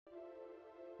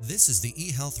This is the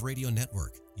eHealth Radio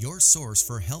Network, your source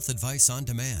for health advice on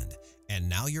demand. And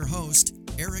now your host,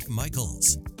 Eric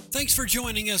Michaels. Thanks for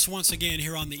joining us once again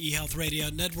here on the eHealth Radio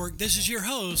Network. This is your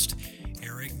host,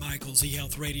 Eric Michaels.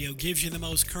 eHealth Radio gives you the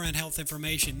most current health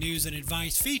information, news, and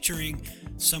advice featuring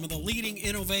some of the leading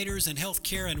innovators in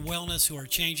healthcare and wellness who are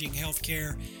changing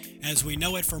healthcare as we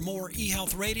know it. For more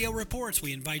eHealth Radio reports,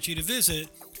 we invite you to visit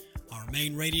our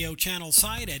main radio channel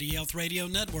site at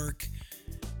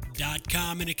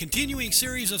eHealthRadioNetwork.com. In a continuing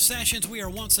series of sessions, we are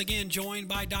once again joined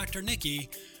by Dr. Nikki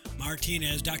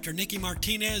Martinez. Dr. Nikki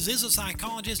Martinez is a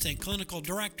psychologist and clinical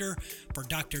director for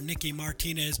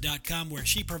drnickymartinez.com, where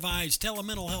she provides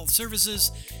telemental health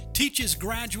services, teaches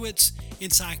graduates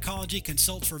in psychology,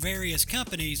 consults for various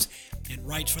companies, and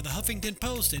writes for the Huffington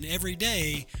Post and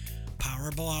Everyday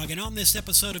Power Blog. And on this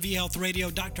episode of eHealth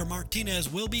Radio, Dr.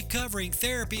 Martinez will be covering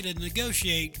therapy to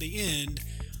negotiate the end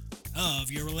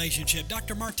of your relationship.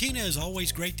 Dr. Martinez,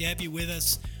 always great to have you with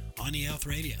us on eHealth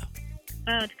Radio.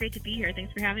 Oh, it's great to be here.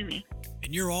 Thanks for having me.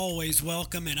 And you're always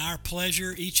welcome and our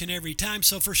pleasure each and every time.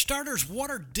 So for starters, what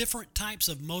are different types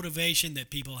of motivation that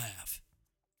people have?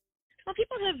 Well,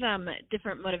 people have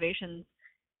different motivations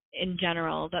in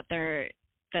general that they're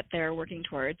working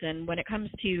towards. And when it comes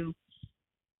to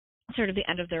sort of the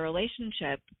end of their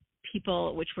relationship,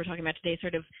 people, which we're talking about today,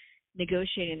 sort of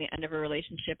negotiating the end of a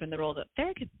relationship and the role that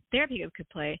therapy could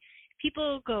play,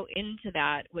 people go into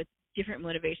that with different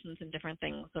motivations and different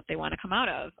things that they want to come out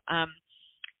of.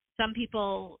 Some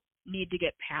people need to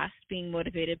get past being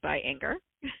motivated by anger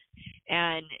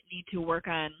and need to work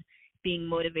on being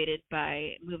motivated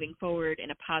by moving forward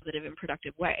in a positive and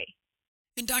productive way.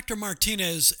 And Dr.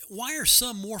 Martinez, why are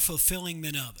some more fulfilling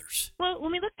than others? Well,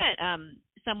 when we look at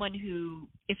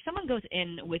if someone goes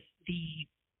in with the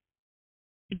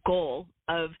goal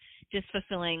of just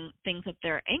fulfilling things that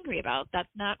they're angry about, that's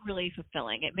not really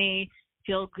fulfilling. It may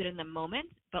feel good in the moment,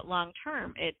 but long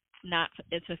term, it's not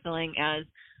as fulfilling as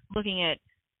looking at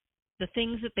the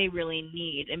things that they really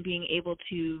need and being able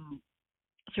to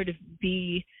sort of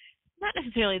be not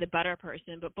necessarily the better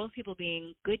person, but both people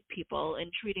being good people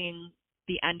and treating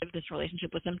the end of this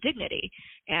relationship with some dignity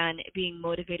and being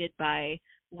motivated by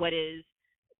what is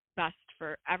best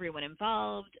for everyone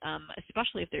involved,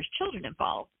 especially if there's children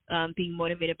involved, being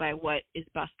motivated by what is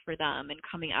best for them and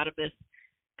coming out of this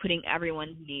putting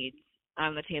everyone's needs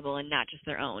on the table and not just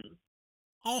their own.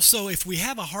 Also, if we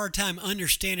have a hard time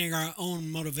understanding our own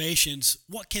motivations,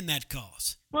 what can that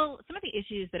cause? Well, some of the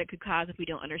issues that it could cause if we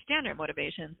don't understand our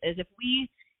motivations is if we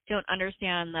don't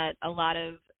understand that a lot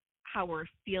of how we're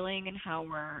feeling and how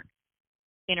we're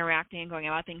interacting and going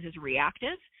about things is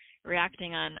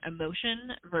reacting on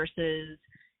emotion versus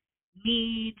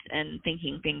needs and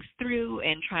thinking things through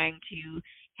and trying to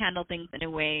handle things in a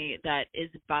way that is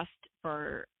best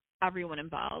for everyone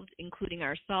involved, including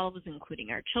ourselves, including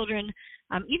our children,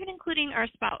 even including our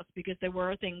spouse, because there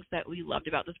were things that we loved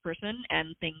about this person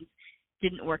and things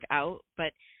didn't work out.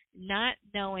 But not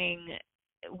knowing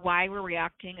why we're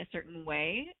reacting a certain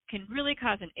way can really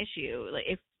cause an issue. Like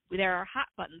if there are hot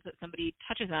buttons that somebody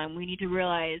touches on, we need to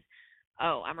realize,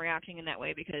 oh, I'm reacting in that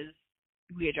way because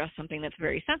we addressed something that's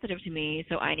very sensitive to me,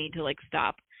 so I need to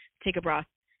stop, take a breath,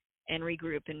 and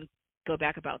regroup and go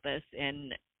back about this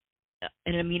in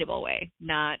an amenable way,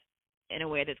 not in a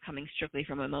way that's coming strictly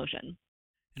from emotion.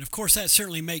 And of course, that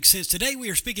certainly makes sense. Today we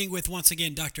are speaking with, once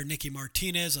again, Dr. Nikki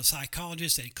Martinez, a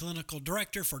psychologist and clinical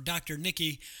director for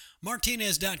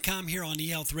drnickymartinez.com here on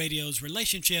eHealth Radio's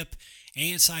Relationship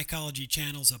and Psychology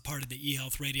channels, a part of the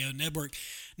eHealth Radio Network.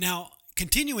 Now,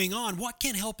 continuing on, what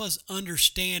can help us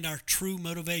understand our true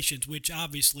motivations, which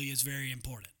obviously is very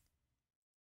important?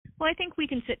 Well, I think we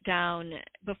can sit down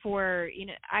before,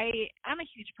 I'm a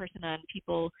huge person on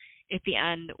people at the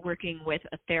end working with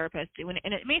a therapist. And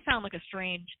it may sound like a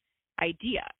strange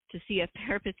idea to see a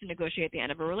therapist to negotiate the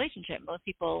end of a relationship. Most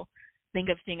people think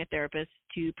of seeing a therapist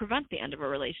to prevent the end of a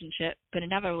relationship, but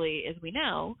inevitably, as we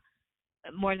know,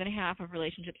 more than half of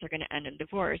relationships are going to end in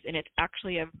divorce. And it's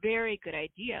actually a very good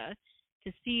idea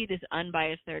to see this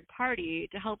unbiased third party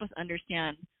to help us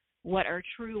understand what our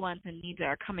true wants and needs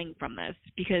are coming from this,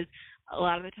 because a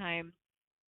lot of the time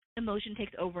emotion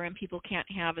takes over and people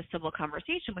can't have a civil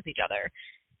conversation with each other.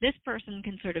 This person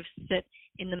can sort of sit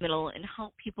in the middle and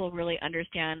help people really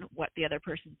understand what the other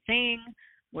person's saying,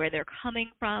 where they're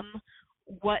coming from,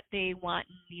 what they want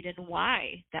and need, and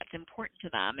why that's important to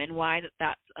them, and why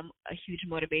that's a huge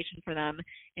motivation for them,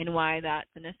 and why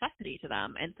that's a necessity to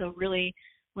them. And so really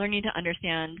learning to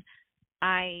understand,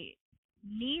 I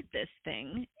need this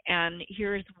thing, and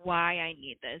here's why I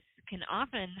need this, can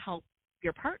often help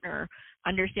your partner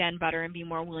understand better and be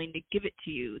more willing to give it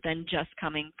to you than just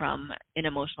coming from an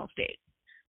emotional state.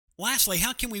 Lastly,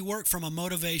 how can we work from a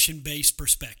motivation-based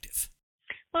perspective?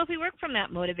 Well, if we work from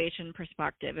that motivation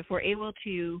perspective, if we're able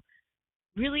to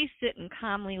really sit and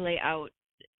calmly lay out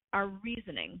our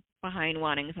reasoning behind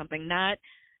wanting something, not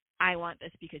I want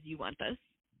this because you want this,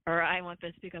 or I want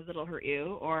this because it'll hurt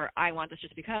you, or I want this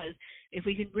just because. If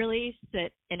we could really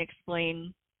sit and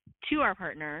explain to our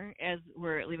partner as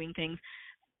we're leaving things,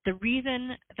 the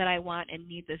reason that I want and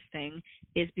need this thing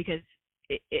is because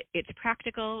it's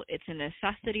practical, it's a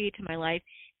necessity to my life.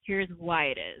 Here's why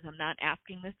it is. I'm not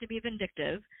asking this to be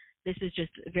vindictive. This is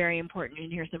just very important,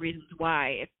 and here's the reasons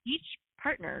why. If each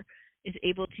partner is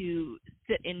able to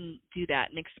sit and do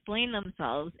that and explain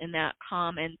themselves in that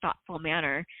calm and thoughtful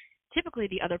manner, typically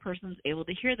the other person's able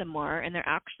to hear them more, and they're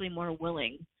actually more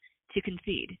willing to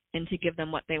concede and to give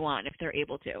them what they want if they're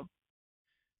able to.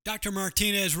 Dr.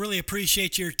 Martinez, really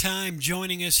appreciate your time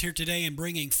joining us here today and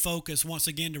bringing focus once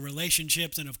again to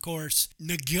relationships and, of course,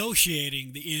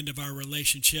 negotiating the end of our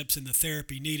relationships and the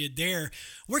therapy needed there.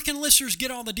 Where can listeners get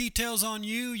all the details on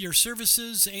you, your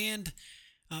services, and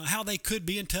how they could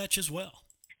be in touch as well?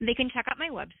 They can check out my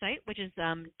website, which is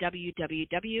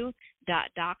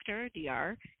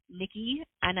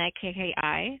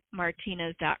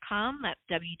www.drnikki.martinez.com. That's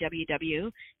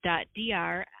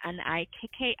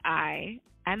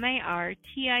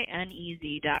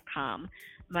www.drnikkimartinez.com.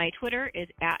 My Twitter is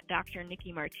at Dr.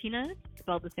 Nikki Martinez,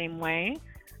 spelled the same way,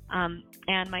 and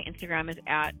my Instagram is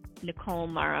at Nicole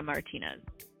Mara Martinez.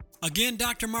 Again,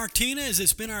 Dr. Martinez,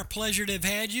 it's been our pleasure to have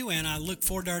had you, and I look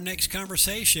forward to our next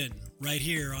conversation right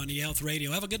here on eHealth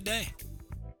Radio. Have a good day.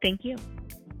 Thank you.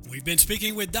 We've been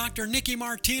speaking with Dr. Nikki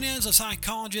Martinez, a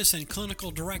psychologist and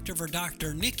clinical director for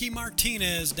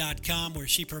drnikkimartinez.com, where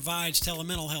she provides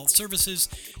telemental health services,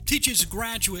 teaches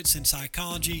graduates in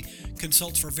psychology,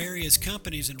 consults for various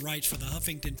companies, and writes for the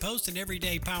Huffington Post and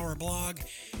Everyday Power blog.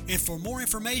 And for more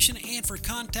information and for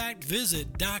contact,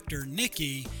 visit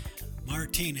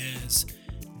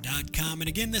drnikkimartinez.com. And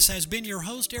again, this has been your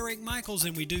host, Eric Michaels,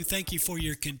 and we do thank you for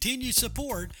your continued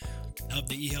support of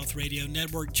the eHealth Radio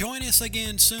Network. Join us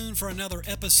again soon for another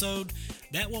episode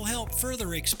that will help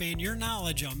further expand your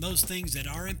knowledge on those things that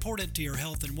are important to your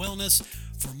health and wellness.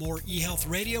 For more eHealth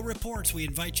Radio reports, we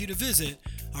invite you to visit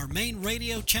our main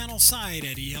radio channel site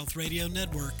at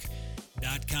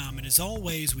eHealthRadioNetwork.com. And as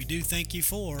always, we do thank you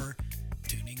for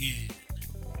tuning in.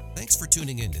 Thanks for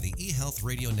tuning in to the eHealth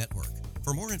Radio Network.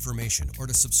 For more information or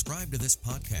to subscribe to this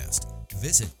podcast,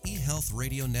 visit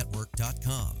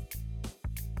eHealthRadioNetwork.com.